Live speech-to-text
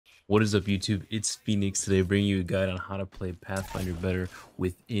What is up, YouTube? It's Phoenix. Today bringing you a guide on how to play Pathfinder better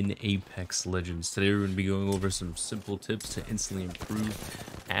within Apex Legends. Today we're going to be going over some simple tips to instantly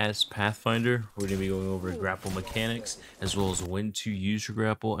improve as Pathfinder. We're going to be going over grapple mechanics, as well as when to use your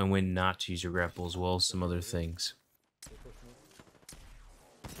grapple and when not to use your grapple, as well as some other things.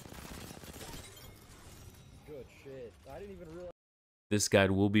 Good shit. I didn't even realize. This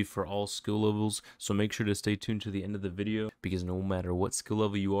guide will be for all skill levels, so make sure to stay tuned to the end of the video, because no matter what skill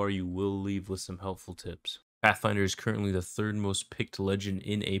level you are, you will leave with some helpful tips. Pathfinder is currently the third most picked legend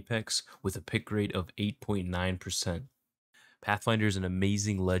in Apex, with a pick rate of 8.9%. Pathfinder is an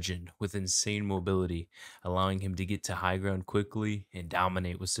amazing legend with insane mobility, allowing him to get to high ground quickly and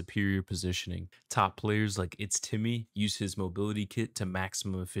dominate with superior positioning. Top players like itztimmy use his mobility kit to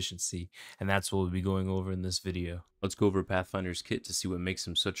maximum efficiency, and that's what we'll be going over in this video. Let's go over Pathfinder's kit to see what makes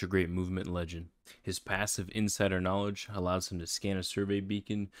him such a great movement legend. His passive Insider Knowledge allows him to scan a survey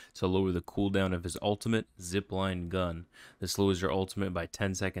beacon to lower the cooldown of his ultimate, Zipline Gun. This lowers your ultimate by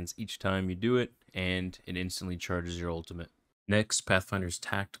 10 seconds each time you do it, and it instantly charges your ultimate. Next, Pathfinder's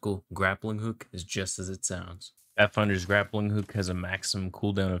tactical grappling hook is just as it sounds. Pathfinder's grappling hook has a maximum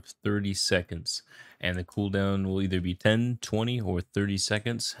cooldown of 30 seconds, and the cooldown will either be 10, 20, or 30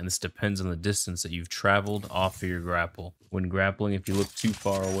 seconds, and this depends on the distance that you've traveled off of your grapple. When grappling, if you look too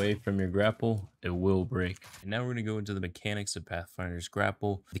far away from your grapple, it will break. And now we're going to go into the mechanics of Pathfinder's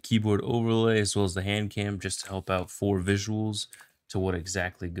grapple, the keyboard overlay, as well as the hand cam, just to help out for visuals to what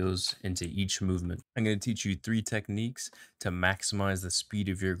exactly goes into each movement. I'm going to teach you 3 techniques to maximize the speed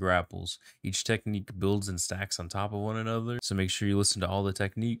of your grapples. Each technique builds and stacks on top of one another, so make sure you listen to all the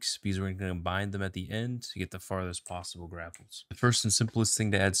techniques because we're going to combine them at the end to get the farthest possible grapples. The first and simplest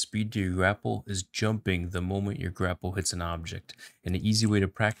thing to add speed to your grapple is jumping the moment your grapple hits an object. And an easy way to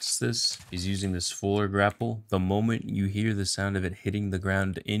practice this is using this fuller grapple. The moment you hear the sound of it hitting the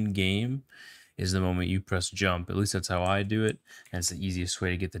ground in game is the moment you press jump. At least that's how I do it, and it's the easiest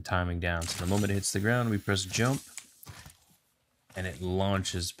way to get the timing down. So the moment it hits the ground, we press jump, and it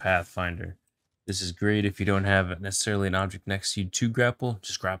launches Pathfinder. This is great if you don't have necessarily an object next to you to grapple.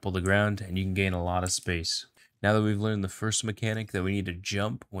 Just grapple the ground, and you can gain a lot of space. Now that we've learned the first mechanic, that we need to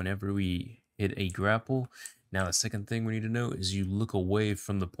jump whenever we hit a grapple, now the second thing we need to know is you look away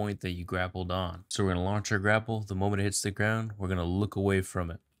from the point that you grappled on. So we're going to launch our grapple. The moment it hits the ground, we're going to look away from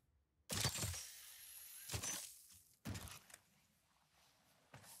it.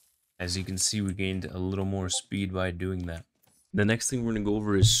 As you can see, we gained a little more speed by doing that. The next thing we're going to go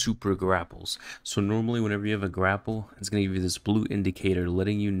over is super grapples. So normally whenever you have a grapple, it's going to give you this blue indicator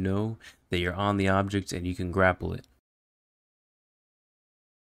letting you know that you're on the object and you can grapple it.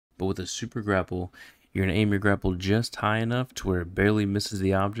 But with a super grapple, you're going to aim your grapple just high enough to where it barely misses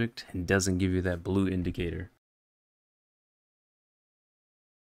the object and doesn't give you that blue indicator.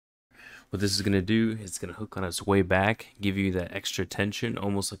 What this is going to do is it's going to hook on its way back, give you that extra tension,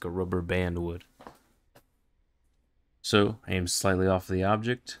 almost like a rubber band would. So, aim slightly off the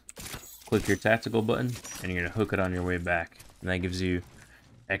object, click your tactical button, and you're going to hook it on your way back. And that gives you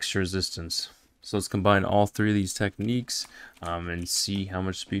extra resistance. So let's combine all 3 of these techniques and see how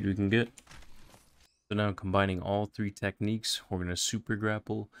much speed we can get. So now combining all 3 techniques, we're going to super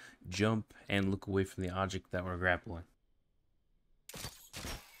grapple, jump, and look away from the object that we're grappling.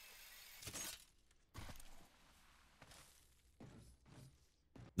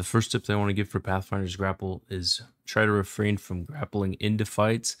 The first tip that I want to give for Pathfinder's grapple is try to refrain from grappling into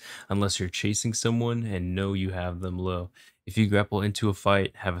fights unless you're chasing someone and know you have them low. If you grapple into a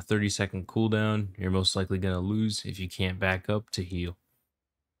fight, have a 30-second cooldown, you're most likely going to lose if you can't back up to heal.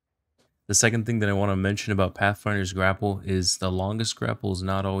 The second thing that I want to mention about Pathfinder's grapple is the longest grapple is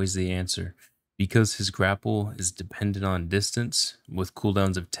not always the answer. Because his grapple is dependent on distance, with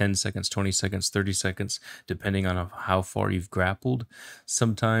cooldowns of 10 seconds, 20 seconds, 30 seconds, depending on how far you've grappled,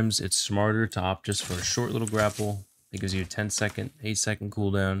 sometimes it's smarter to opt just for a short little grapple that gives you a 10-second, 8-second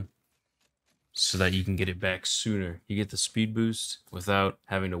cooldown so that you can get it back sooner. You get the speed boost without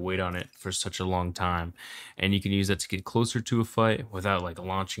having to wait on it for such a long time. And you can use that to get closer to a fight without like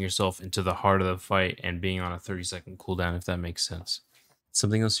launching yourself into the heart of the fight and being on a 30-second cooldown, if that makes sense.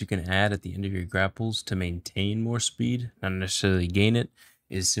 Something else you can add at the end of your grapples to maintain more speed, not necessarily gain it,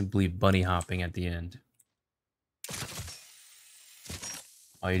 is simply bunny hopping at the end.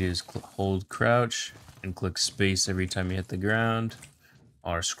 All you do is hold crouch and click space every time you hit the ground,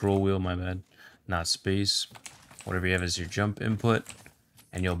 or scroll wheel, my bad, not space. Whatever you have as your jump input,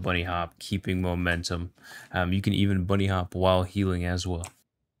 and you'll bunny hop, keeping momentum. You can even bunny hop while healing as well.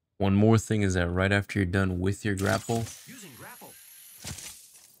 One more thing is that right after you're done with your grapple,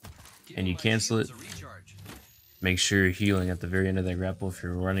 and you cancel it, Make sure you're healing at the very end of that grapple. If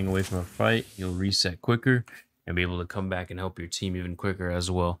you're running away from a fight, you'll reset quicker and be able to come back and help your team even quicker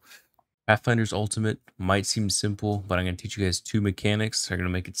as well. Pathfinder's Ultimate might seem simple, but I'm going to teach you guys two mechanics that are going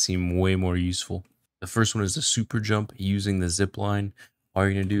to make it seem way more useful. The first one is the super jump using the zipline. All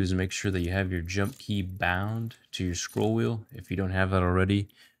you're going to do is make sure that you have your jump key bound to your scroll wheel. If you don't have that already,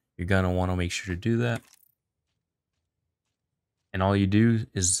 you're going to want to make sure to do that. And all you do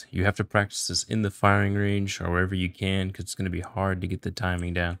is you have to practice this in the firing range or wherever you can, because it's going to be hard to get the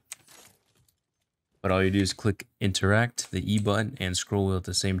timing down. But all you do is click interact, the E button, and scroll wheel at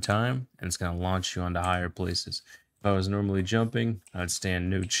the same time, and it's going to launch you onto higher places. If I was normally jumping, I'd stand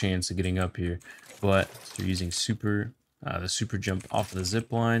no chance of getting up here. But if you're using the super jump off of the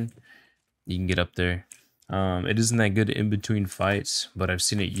zip line, you can get up there. It isn't that good in between fights, but I've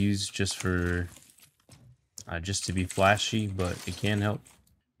seen it used just for just to be flashy, but it can help.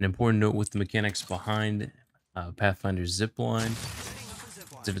 An important note with the mechanics behind Pathfinder's zipline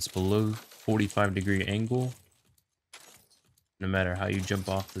is if it's below 45-degree angle, no matter how you jump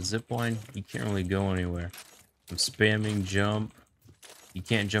off the zipline, you can't really go anywhere. I'm spamming jump. You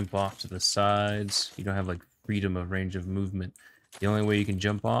can't jump off to the sides. You don't have like freedom of range of movement. The only way you can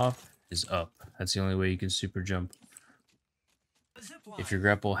jump off is up. That's the only way you can super jump. If your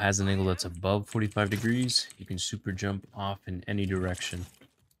grapple has an angle that's above 45 degrees, you can super jump off in any direction.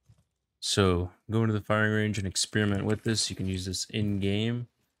 So go into the firing range and experiment with this. You can use this in-game.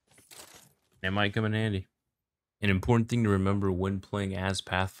 It might come in handy. An important thing to remember when playing as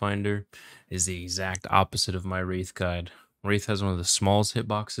Pathfinder is the exact opposite of my Wraith guide. Wraith has one of the smallest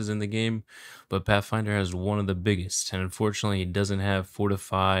hitboxes in the game, but Pathfinder has one of the biggest, and unfortunately it doesn't have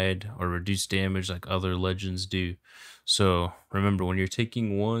fortified or reduced damage like other legends do. So remember, when you're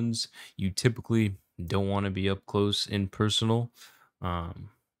taking ones, you typically don't want to be up close and personal.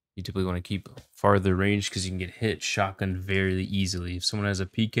 You typically want to keep farther range because you can get hit shotgun very easily. If someone has a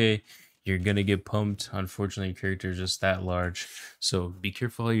PK, you're going to get pumped. Unfortunately, your character is just that large. So be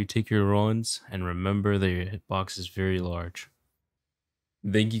careful how you take your runs, and remember that your hitbox is very large.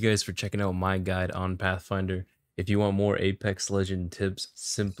 Thank you guys for checking out my guide on Pathfinder. If you want more Apex Legend tips,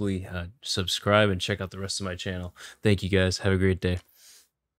 simply subscribe and check out the rest of my channel. Thank you guys. Have a great day.